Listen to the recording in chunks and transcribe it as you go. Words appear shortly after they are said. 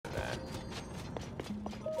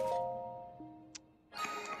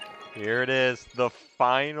Here it is, the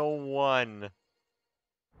final one.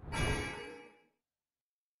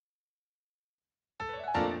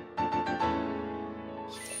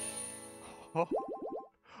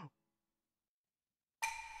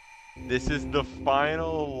 This is the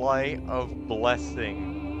final light of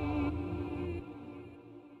blessing.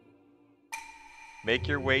 Make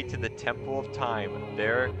your way to the Temple of Time.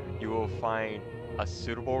 There you will find a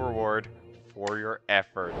suitable reward for your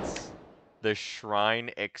efforts. The Shrine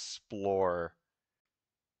Explorer.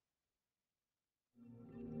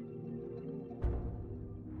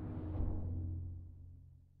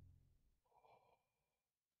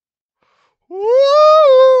 Woo!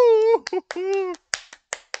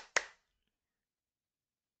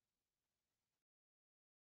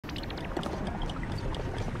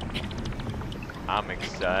 I'm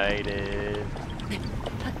excited.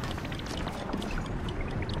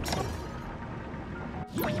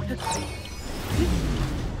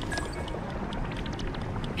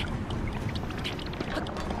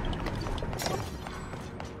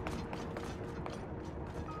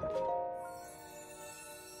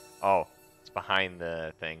 Oh, it's behind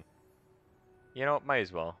the thing. You know, might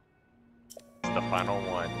as well. It's the final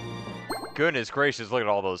one. Goodness gracious, look at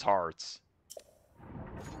all those hearts.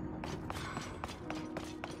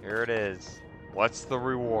 Here it is. What's the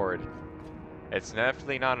reward? It's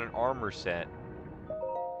definitely not an armor set.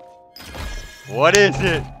 What is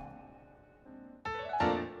it?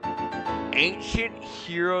 Ancient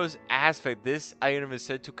Hero's Aspect. This item is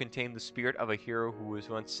said to contain the spirit of a hero who was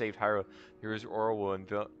once saved Hyrule. The hero's aura will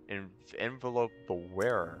envelope the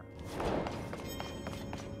wearer.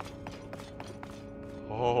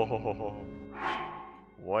 Oh,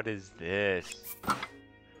 what is this?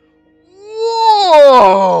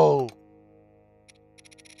 Whoa!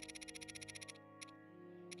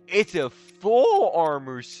 It's a full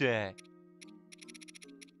armor set.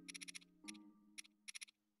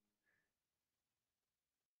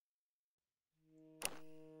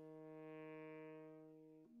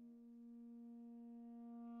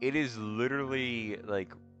 It is literally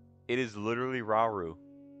like, it is literally Rauru.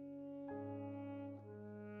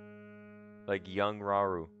 Like young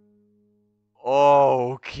Rauru.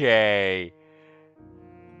 Okay.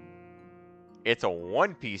 It's a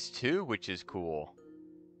One Piece too, which is cool.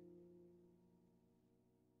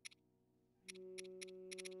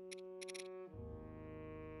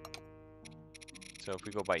 So if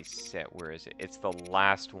we go by set, where is it? It's the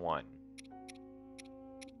last one.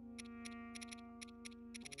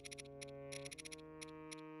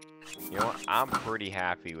 You know what? I'm pretty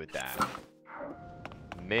happy with that.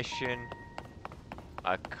 Mission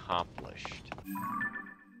accomplished.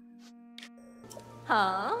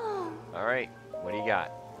 Huh? Alright, what do you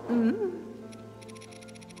got?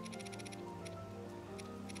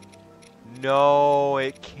 No,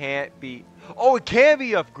 it can't be. Oh, it can be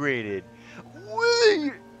upgraded.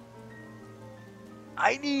 Wait!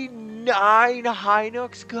 I need 9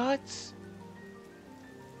 Hinox guts?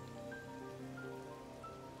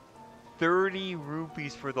 30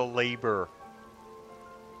 rupees for the labor.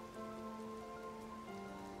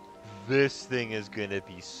 This thing is gonna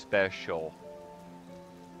be special.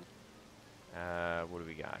 What do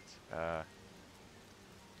we got?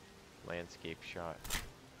 Landscape shot.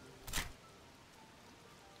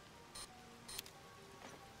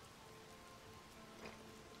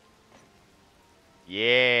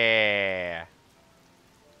 Yeah.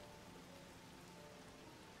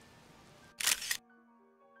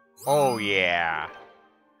 Oh yeah.